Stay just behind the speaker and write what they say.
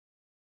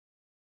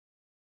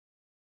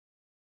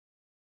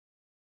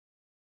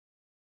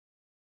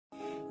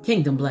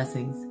Kingdom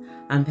blessings.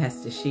 I'm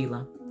Pastor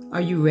Sheila.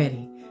 Are you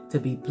ready to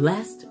be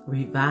blessed,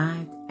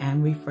 revived,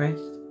 and refreshed?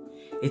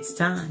 It's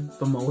time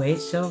for Moed,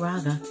 shel,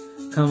 Raga.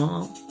 Come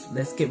on,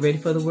 let's get ready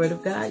for the Word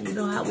of God. You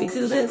know how we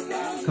do this.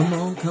 Come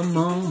on, come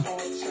on.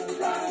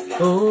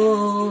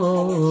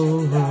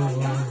 Oh,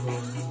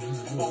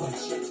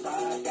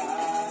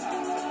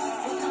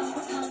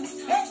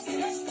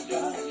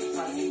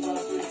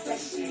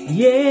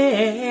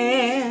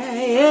 yes,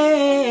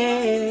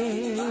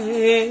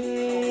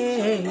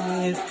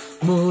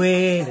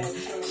 Moed,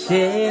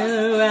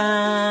 shel,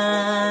 Raga,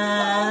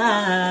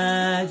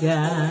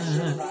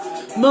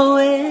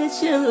 Moed,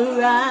 shel,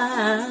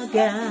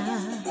 Raga.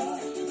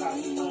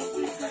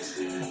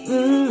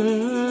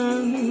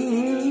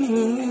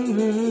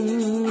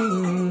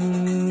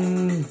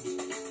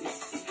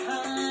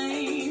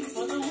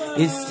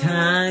 It's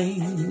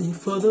time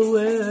for the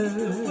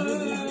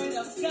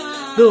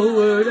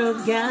Word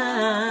of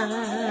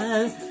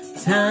God.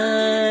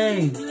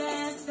 Time.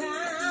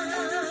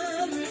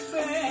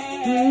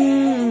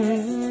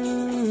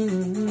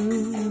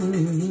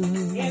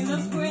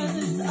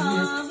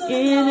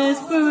 In His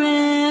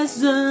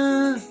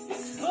presence,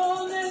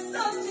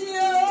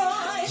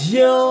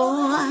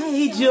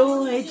 joy,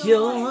 joy,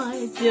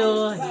 joy,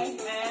 joy.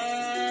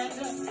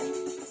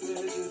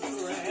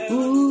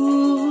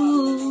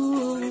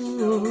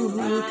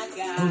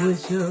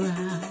 With your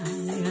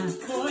Raga,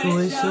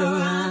 with your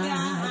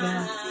Raga,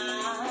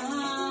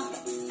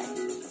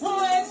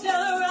 with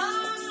your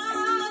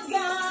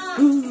Raga,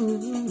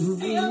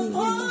 the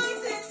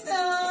appointed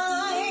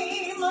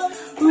time of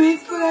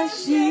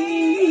refreshing.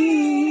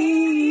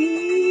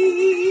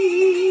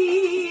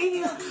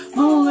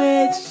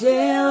 Moed,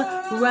 shel,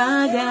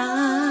 Raga,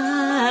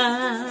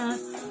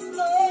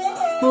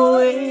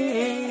 Moed,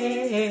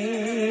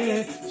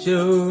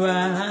 shel,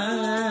 Raga.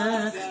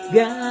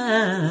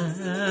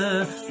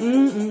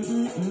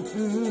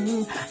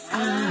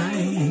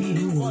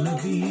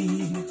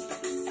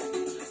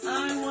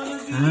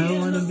 I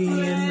wanna be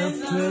in the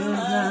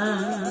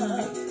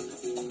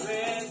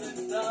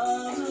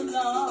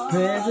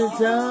presence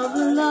of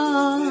the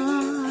Lord.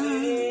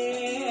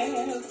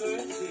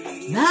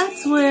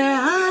 That's where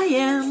I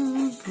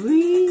am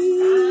free.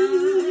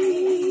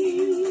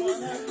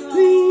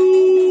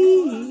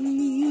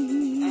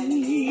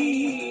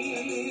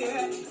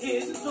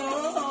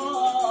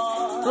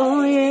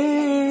 Oh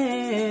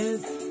yes,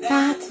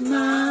 that's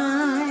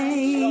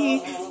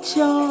my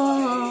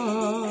choice.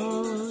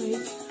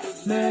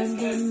 Man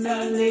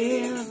cannot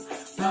live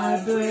by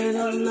bread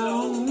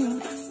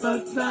alone,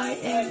 but by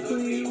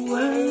every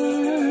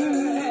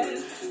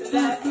word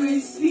that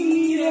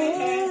proceeded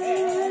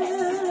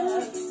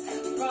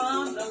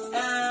from the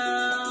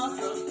mouth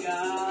of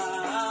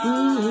God.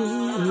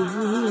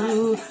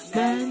 Ooh,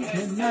 man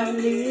cannot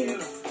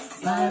live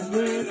by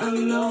bread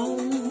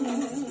alone,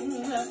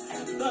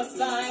 but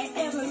by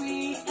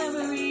every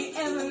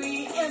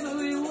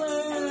word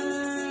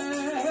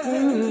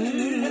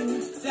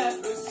that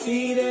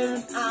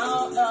proceeded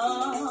out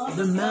of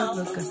the mouth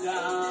of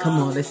God. Come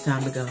on, it's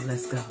time to go.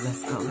 Let's go,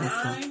 let's go,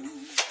 let's go.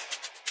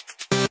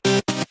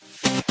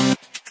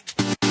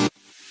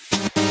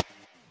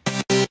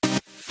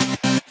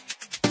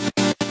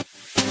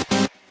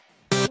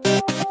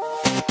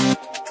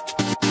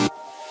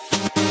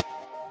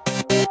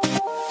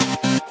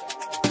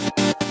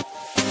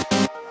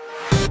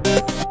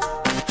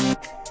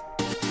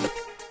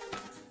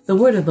 The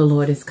word of the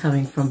Lord is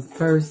coming from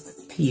 1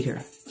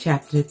 Peter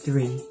chapter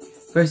 3,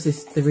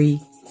 verses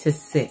 3 to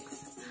 6.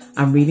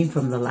 I'm reading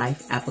from the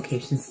Life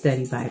Application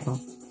Study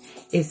Bible.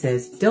 It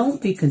says, don't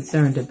be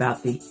concerned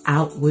about the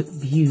outward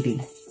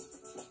beauty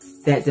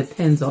that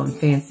depends on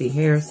fancy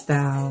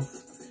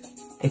hairstyles,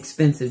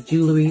 expensive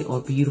jewelry, or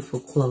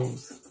beautiful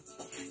clothes.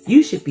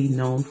 You should be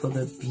known for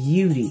the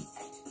beauty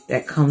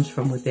that comes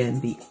from within,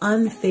 the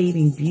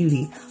unfading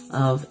beauty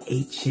of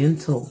a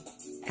gentle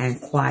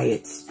and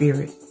quiet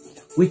spirit,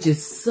 which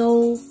is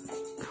so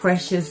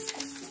precious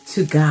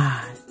to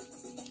God.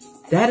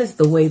 That is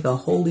the way the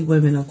holy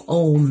women of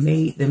old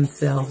made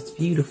themselves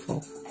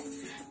beautiful.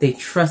 They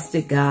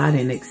trusted God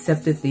and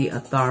accepted the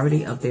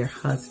authority of their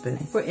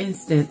husband. For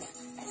instance,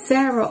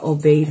 Sarah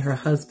obeyed her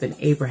husband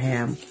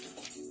Abraham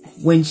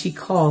when she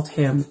called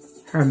him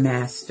her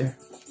master.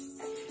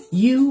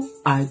 You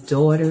are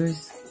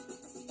daughters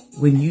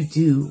when you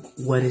do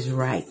what is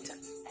right,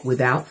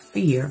 without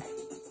fear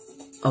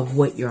of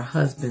what your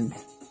husband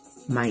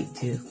might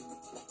do.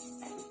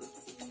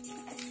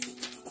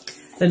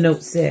 The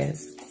note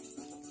says,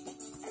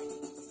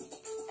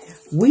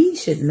 we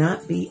should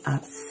not be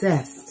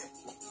obsessed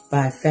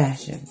by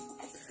fashion,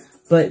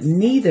 but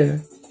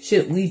neither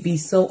should we be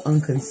so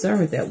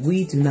unconcerned that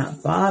we do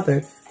not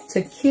bother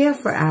to care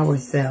for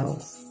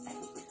ourselves.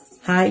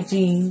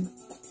 Hygiene,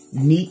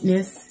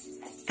 neatness,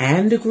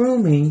 and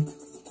grooming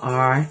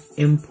are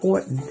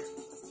important,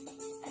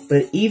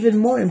 but even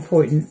more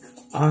important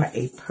are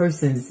a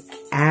person's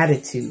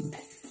attitude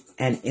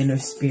and inner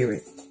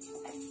spirit.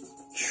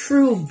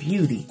 True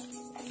beauty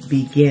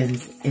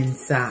begins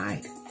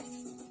inside.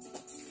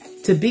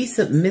 To be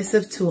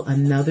submissive to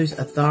another's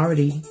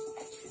authority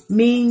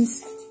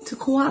means to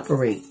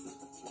cooperate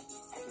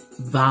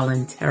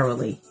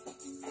voluntarily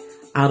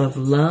out of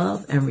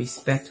love and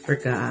respect for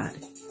God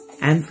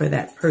and for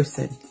that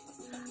person.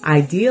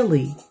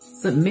 Ideally,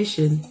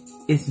 submission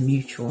is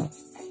mutual.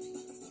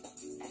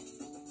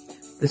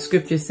 The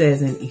scripture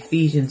says in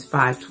Ephesians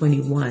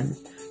 5:21,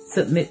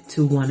 submit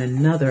to one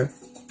another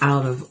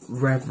out of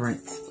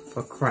reverence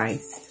for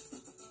Christ.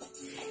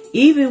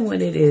 Even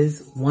when it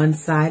is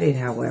one-sided,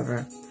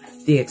 however,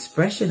 the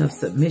expression of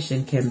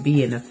submission can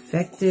be an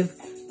effective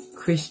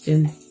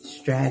Christian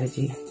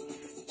strategy.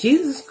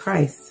 Jesus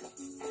Christ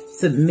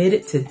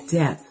submitted to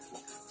death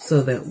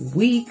so that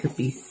we could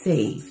be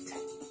saved.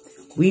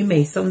 We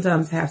may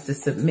sometimes have to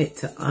submit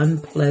to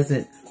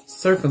unpleasant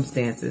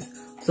circumstances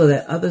so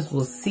that others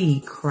will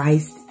see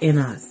Christ in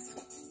us.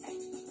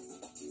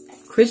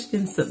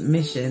 Christian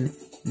submission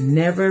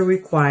never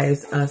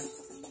requires us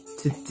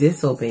to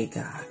disobey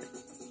God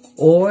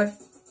or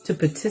to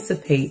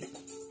participate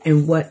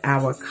in what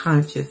our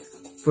conscience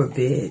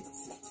forbids.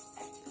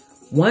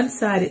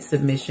 One-sided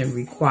submission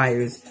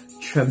requires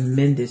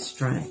tremendous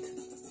strength.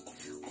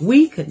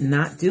 We could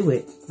not do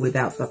it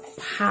without the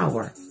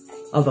power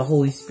of the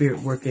Holy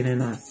Spirit working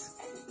in us.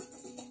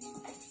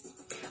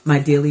 My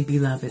dearly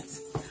beloveds,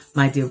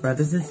 my dear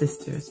brothers and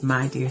sisters,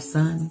 my dear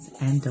sons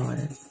and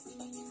daughters,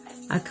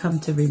 I come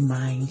to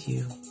remind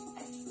you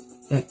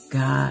that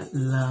God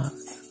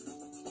loves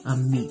a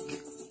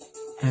meek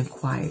and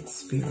quiet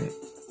spirit.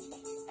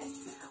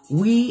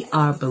 We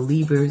are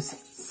believers,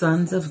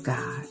 sons of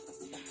God,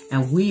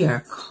 and we are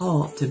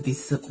called to be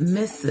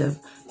submissive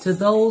to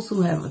those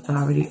who have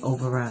authority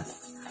over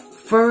us.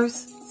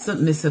 First,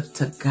 submissive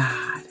to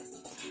God,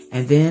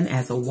 and then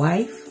as a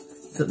wife,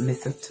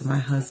 submissive to my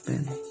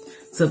husband,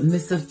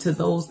 submissive to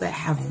those that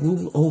have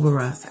rule over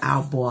us,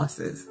 our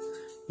bosses.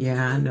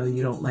 Yeah, I know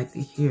you don't like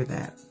to hear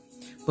that,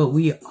 but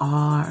we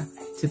are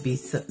to be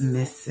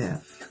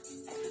submissive.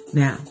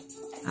 Now,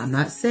 I'm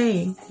not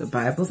saying, the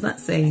Bible's not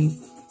saying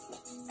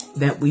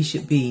that we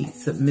should be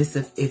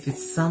submissive if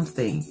it's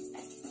something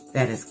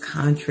that is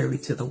contrary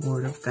to the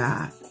Word of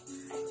God.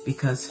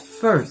 Because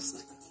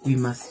first, we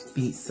must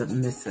be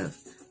submissive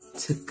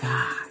to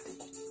God.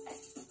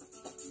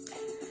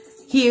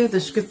 Here, the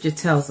scripture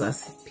tells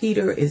us,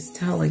 Peter is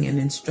telling and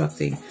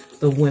instructing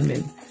the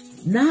women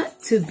not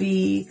to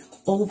be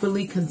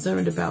overly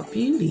concerned about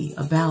beauty,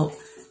 about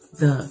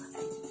the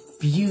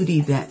beauty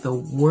that the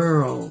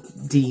world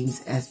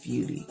deems as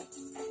beauty.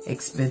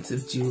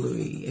 Expensive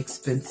jewelry,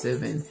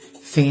 expensive and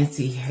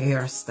fancy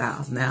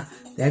hairstyles. Now,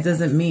 that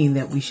doesn't mean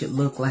that we should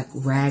look like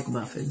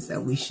ragamuffins,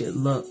 that we should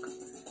look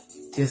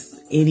just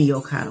any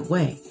old kind of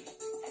way.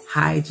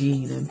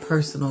 Hygiene and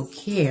personal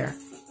care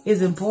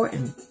is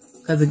important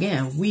because,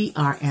 again, we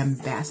are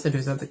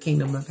ambassadors of the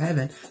kingdom of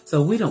heaven.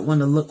 So we don't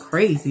want to look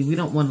crazy. We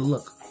don't want to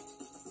look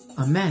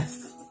a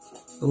mess,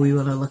 but we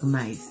want to look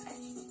nice,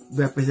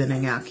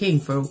 representing our King.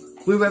 For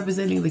we're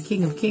representing the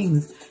King of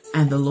Kings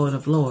and the Lord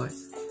of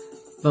Lords.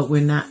 But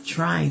we're not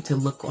trying to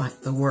look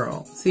like the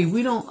world. See,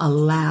 we don't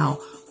allow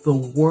the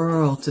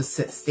world to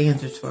set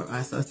standards for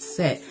us or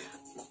set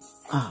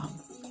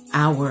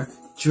our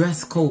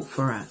dress code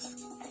for us.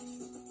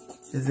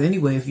 Because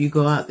anyway, if you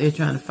go out there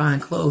trying to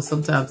find clothes,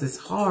 sometimes it's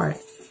hard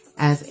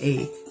as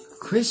a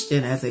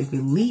Christian, as a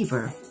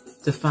believer,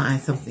 to find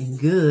something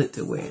good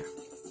to wear.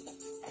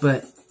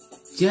 But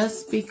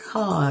just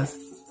because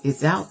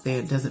it's out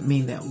there doesn't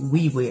mean that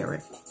we wear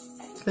it.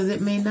 Because it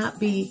may not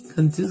be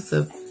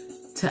conducive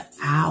to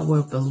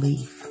our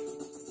belief.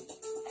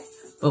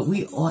 But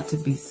we ought to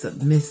be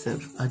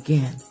submissive,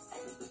 again,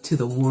 to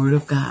the Word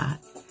of God,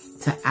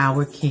 to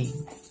our King,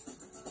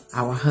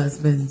 our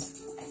husbands,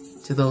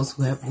 to those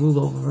who have rule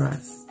over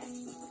us.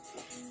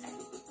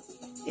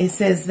 It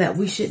says that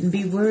we shouldn't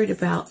be worried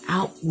about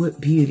outward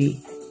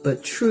beauty,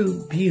 but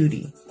true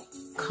beauty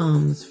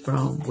comes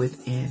from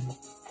within.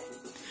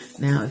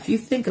 Now, if you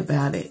think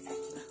about it,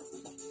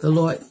 the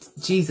Lord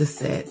Jesus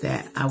said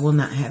that I will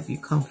not have you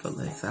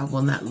comfortless. I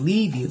will not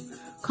leave you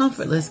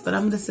comfortless, but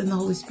I'm going to send the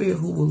Holy Spirit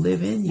who will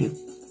live in you.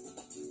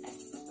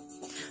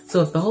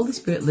 So if the Holy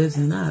Spirit lives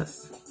in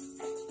us,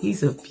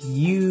 He's a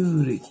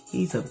beauty.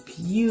 He's a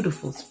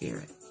beautiful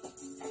spirit.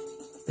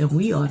 Then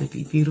we ought to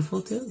be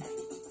beautiful too.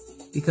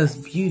 Because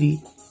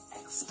beauty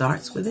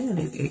starts within.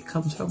 It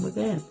comes from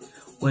within.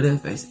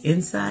 Whatever is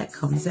inside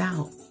comes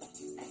out.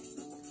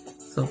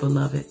 So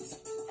beloveds,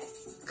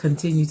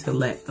 continue to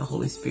let the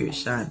Holy Spirit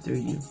shine through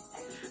you.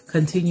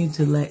 Continue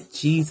to let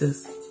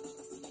Jesus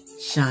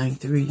shine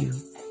through you.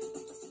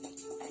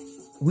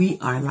 We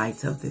are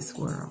lights of this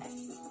world.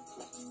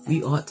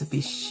 We ought to be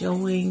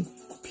showing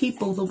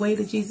people the way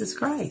to Jesus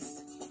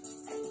Christ.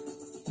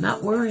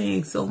 Not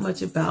worrying so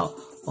much about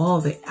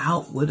all the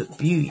outward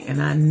beauty.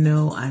 And I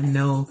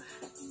know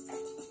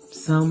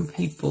some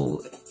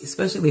people,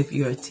 especially if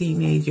you're a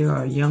teenager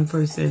or a young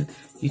person,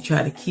 you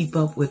try to keep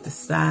up with the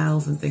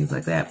styles and things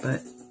like that.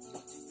 But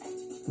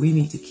we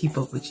need to keep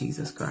up with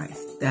Jesus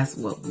Christ. That's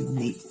what we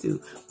need to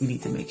do. We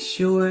need to make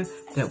sure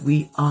that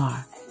we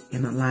are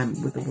in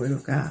alignment with the Word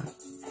of God.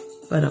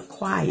 But a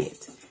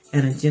quiet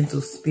and a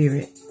gentle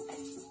spirit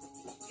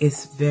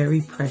is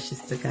very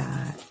precious to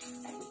God.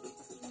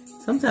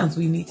 Sometimes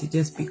we need to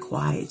just be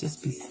quiet,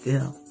 just be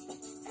still.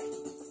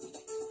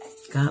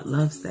 God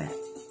loves that.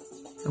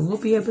 And we'll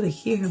be able to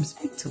hear him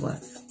speak to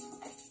us.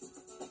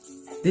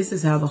 This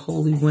is how the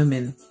holy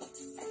women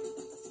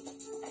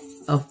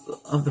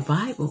of the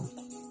Bible,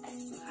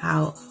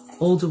 how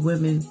older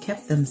women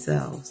kept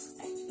themselves.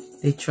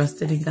 They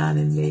trusted in God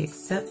and they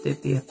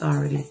accepted the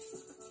authority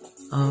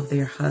of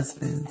their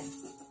husbands.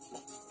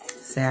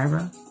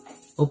 Sarah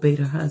obeyed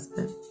her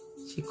husband.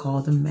 She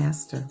called him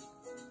master.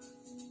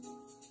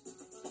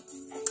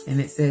 And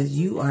it says,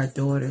 you are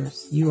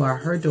daughters. You are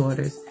her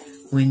daughters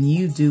when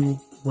you do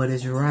what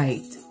is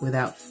right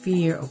without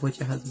fear of what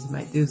your husbands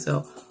might do.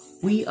 So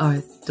we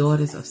are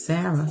daughters of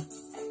Sarah.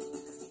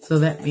 So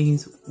that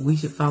means we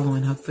should follow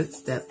in her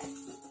footsteps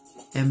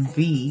and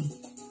be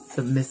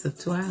submissive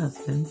to our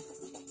husbands,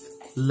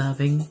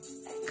 loving,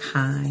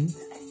 kind.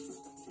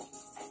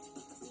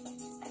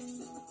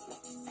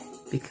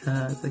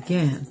 Because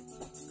again,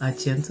 a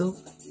gentle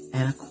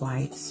and a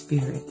quiet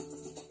spirit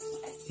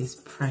is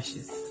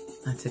precious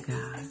unto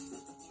God.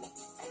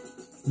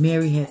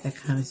 Mary had that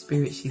kind of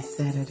spirit. She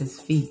sat at his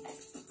feet,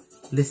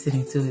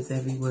 listening to his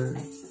every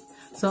word.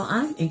 So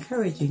I'm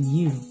encouraging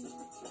you,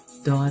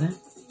 daughter,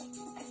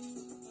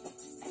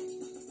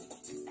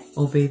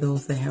 obey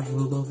those that have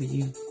rule over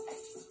you.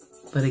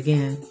 But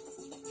again,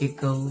 it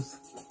goes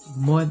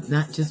more,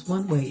 not just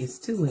one way, it's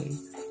two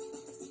ways.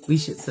 We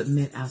should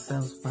submit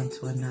ourselves one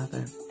to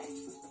another.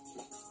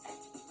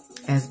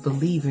 As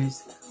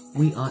believers,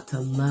 we ought to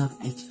love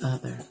each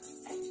other.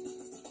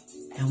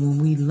 And when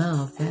we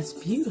love, that's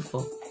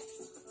beautiful.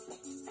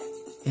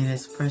 And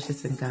it's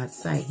precious in God's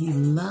sight. He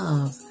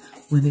loves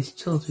when his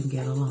children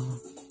get along.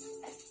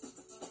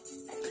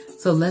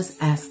 So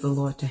let's ask the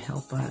Lord to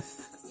help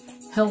us.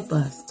 Help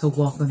us to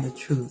walk in the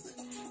truth.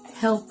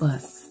 Help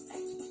us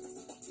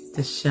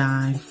to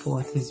shine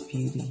forth his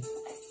beauty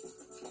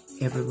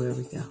everywhere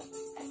we go.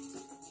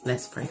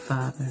 Let's pray.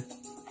 Father,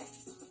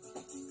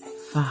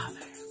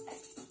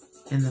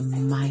 in the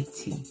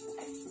mighty,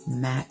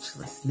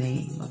 matchless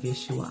name of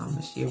Yeshua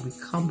HaMashiach, we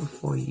come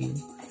before you.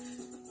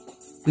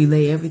 We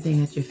lay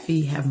everything at your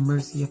feet. Have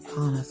mercy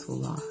upon us, O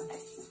Lord.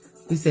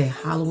 We say,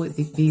 hallowed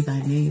be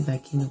thy name, thy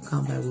kingdom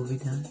come, thy will be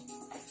done.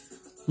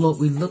 Lord,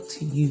 we look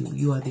to you.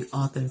 You are the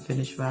author and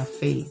finisher of our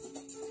faith.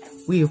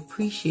 We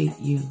appreciate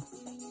you.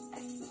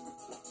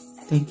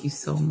 Thank you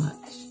so much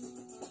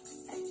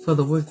for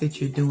the work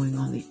that you're doing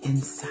on the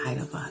inside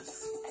of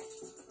us.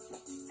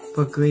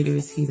 For greater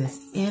is he that's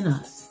in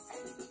us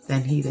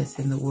than he that's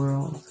in the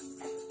world.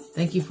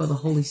 Thank you for the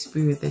Holy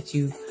Spirit that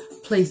you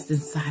placed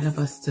inside of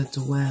us to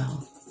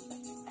dwell.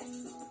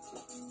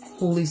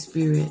 Holy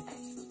Spirit,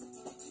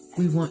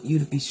 we want you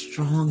to be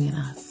strong in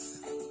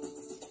us.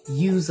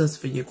 Use us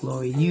for your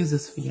glory. Use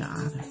us for your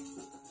honor.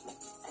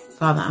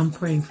 Father, I'm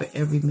praying for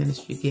every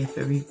ministry gift,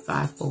 every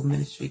fivefold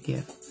ministry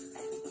gift.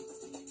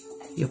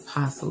 The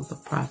apostle, the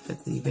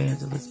prophet, the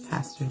evangelist,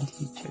 pastor, and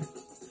teacher.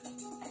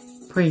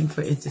 Praying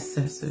for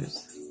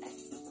intercessors.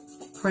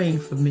 Praying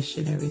for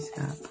missionaries,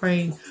 God.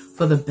 Praying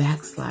for the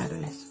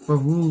backsliders, for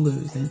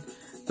rulers, and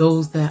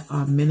those that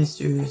are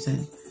ministers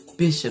and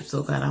bishops,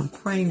 oh God. I'm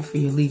praying for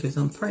your leaders.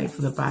 I'm praying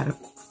for the bride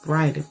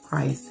of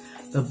Christ,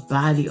 the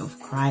body of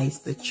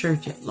Christ, the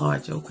church at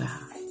large, oh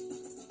God.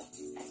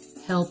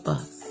 Help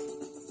us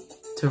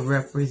to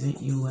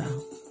represent you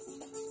well.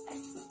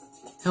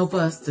 Help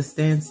us to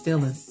stand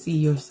still and see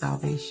your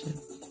salvation.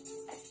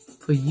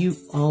 For you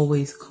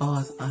always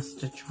cause us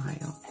to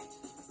triumph.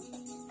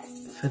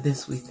 For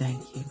this we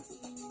thank you.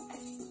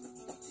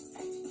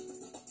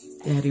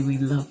 Daddy, we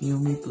love you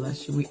and we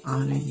bless you. We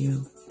honor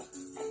you.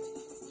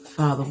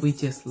 Father, we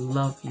just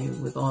love you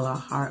with all our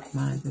heart,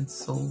 mind, and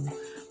soul.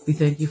 We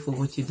thank you for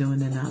what you're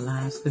doing in our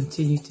lives.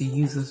 Continue to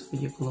use us for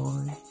your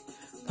glory.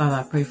 Father,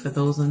 I pray for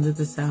those under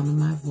the sound of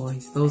my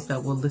voice, those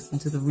that will listen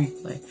to the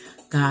replay.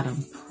 God,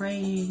 I'm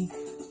praying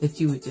that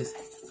you would just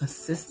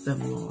assist them,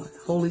 Lord.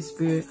 Holy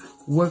Spirit,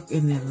 work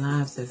in their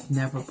lives as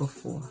never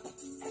before.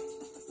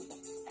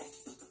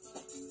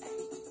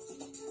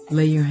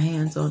 Lay your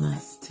hands on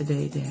us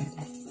today,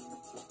 Daddy.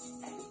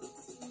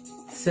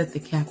 Set the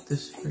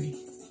captives free.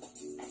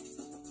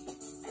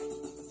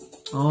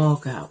 Oh,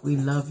 God, we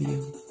love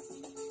you.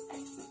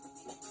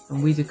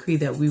 And we decree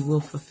that we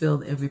will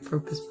fulfill every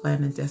purpose,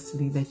 plan, and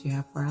destiny that you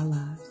have for our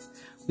lives.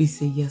 We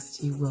say yes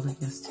to your will and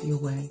yes to your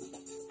way.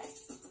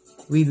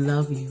 We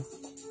love you.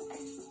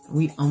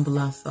 We humble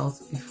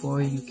ourselves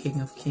before you, King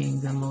of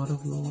Kings and Lord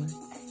of Lords.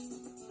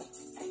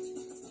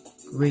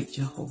 Great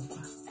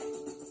Jehovah.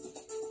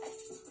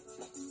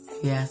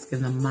 We ask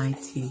in the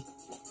mighty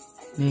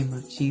name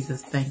of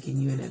Jesus, thanking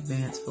you in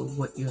advance for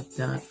what you have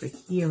done, for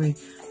hearing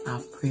our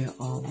prayer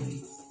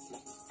always.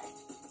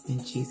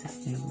 In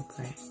Jesus' name we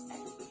pray.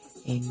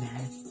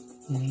 Amen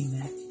and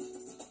amen.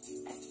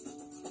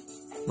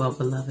 Well,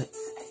 beloveds,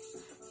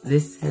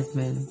 this has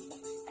been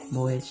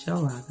Moed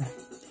Shel Raga,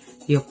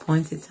 the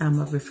appointed time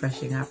of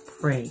refreshing. I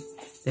pray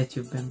that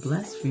you've been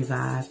blessed,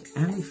 revived,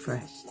 and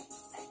refreshed.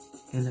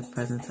 in the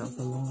presence of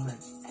the Lord.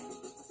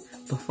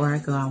 Before I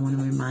go, I want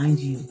to remind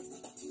you,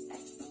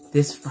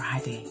 this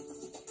Friday,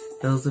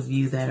 those of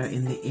you that are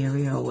in the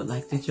area or would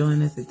like to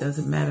join us, it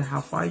doesn't matter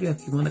how far you are.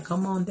 If you want to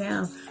come on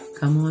down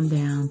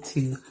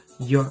to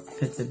York,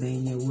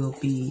 Pennsylvania. We'll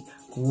be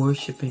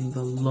worshiping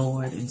the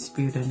Lord in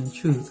spirit and in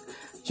truth.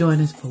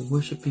 Join us for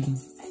worshiping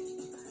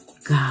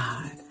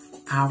God,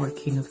 our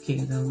King of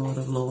Kings and Lord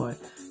of Lords.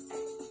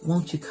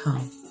 Won't you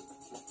come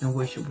and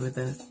worship with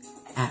us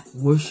at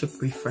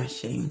Worship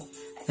Refreshing?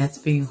 That's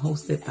being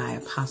hosted by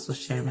Apostle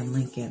Sharon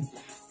Lincoln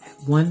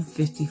at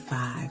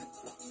 155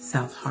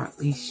 South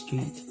Hartley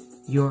Street,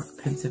 York,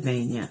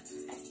 Pennsylvania.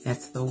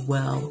 That's the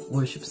Well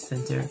Worship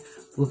Center.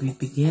 We'll be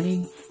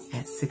beginning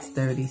at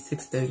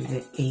 6:30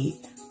 to 8.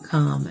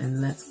 Come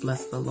and let's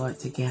bless the Lord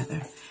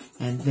together.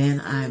 And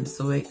then I'm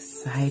so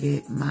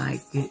excited, my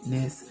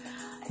goodness,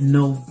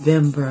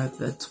 November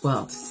the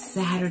 12th,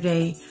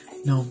 Saturday,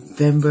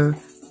 November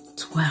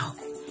 12th,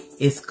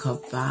 is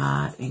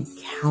CHABOD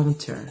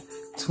Encounter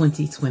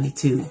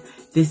 2022.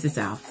 This is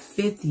our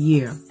 5th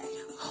year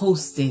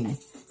hosting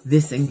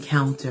this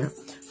encounter.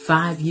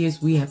 5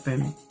 years we have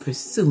been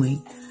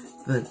pursuing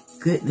the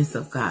goodness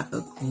of God,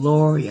 the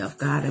glory of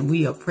God, and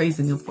we are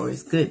praising Him for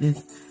His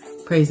goodness,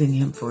 praising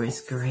Him for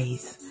His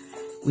grace.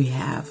 We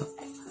have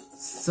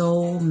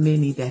so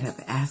many that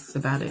have asked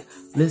about it.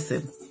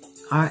 Listen,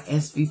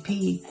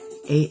 RSVP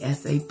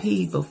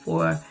ASAP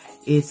before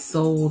it's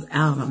sold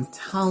out. I'm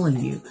telling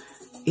you,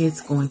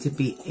 it's going to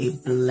be a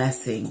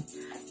blessing.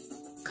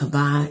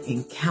 CHABOD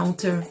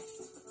Encounter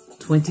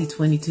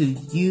 2022.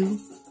 You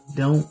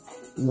don't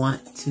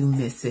want to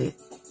miss it.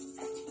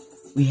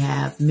 We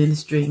have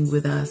ministering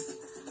with us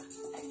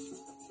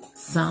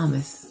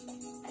Psalmist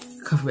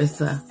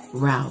Carissa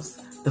Rouse,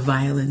 the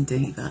violin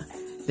diva.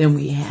 Then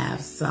we have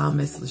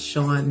Psalmist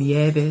LaShawn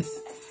Nieves,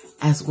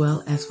 as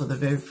well as for the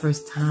very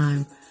first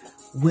time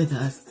with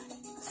us,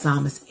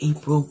 Psalmist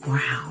April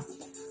Brown.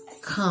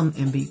 Come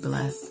and be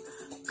blessed.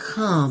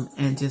 Come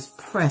and just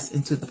press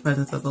into the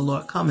presence of the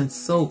Lord. Come and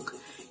soak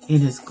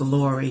in His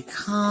glory.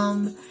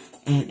 Come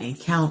and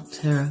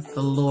encounter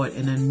the Lord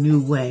in a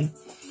new way.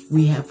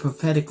 We have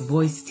prophetic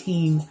voice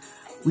team.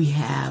 We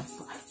have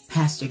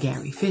Pastor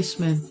Gary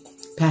Fishman,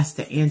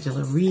 Pastor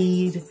Angela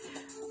Reed.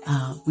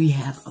 We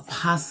have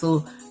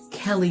Apostle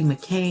Kelly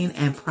McCain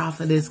and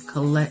Prophetess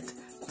Colette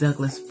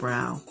Douglas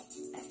Brown.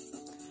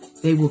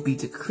 They will be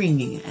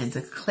decreeing and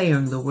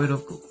declaring the word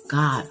of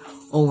God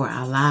over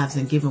our lives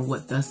and giving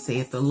what thus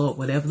saith the Lord.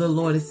 Whatever the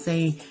Lord is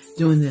saying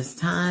during this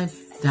time,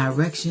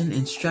 direction,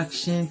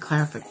 instruction,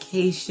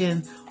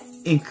 clarification,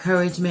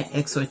 encouragement,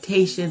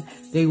 exhortation,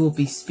 they will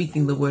be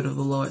speaking the word of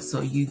the Lord,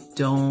 so you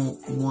don't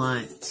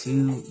want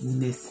to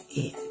miss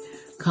it.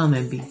 Come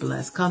and be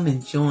blessed. Come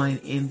and join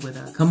in with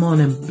us. Come on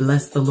and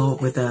bless the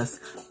Lord with us.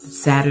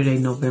 Saturday,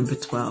 November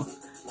 12th,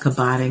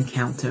 CHABOD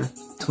Encounter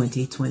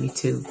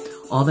 2022.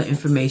 All the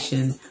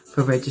information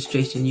for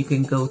registration, you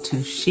can go to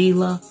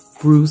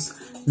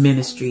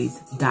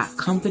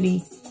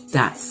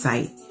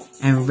SHEILABRUCEMINISTRIES.COMPANY.SITE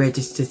and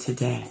register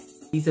today.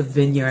 These have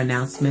been your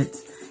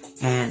announcements,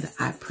 and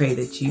I pray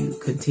that you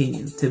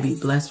continue to be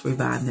blessed,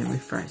 revived, and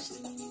refreshed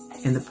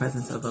in the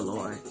presence of the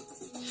Lord.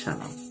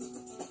 Shalom.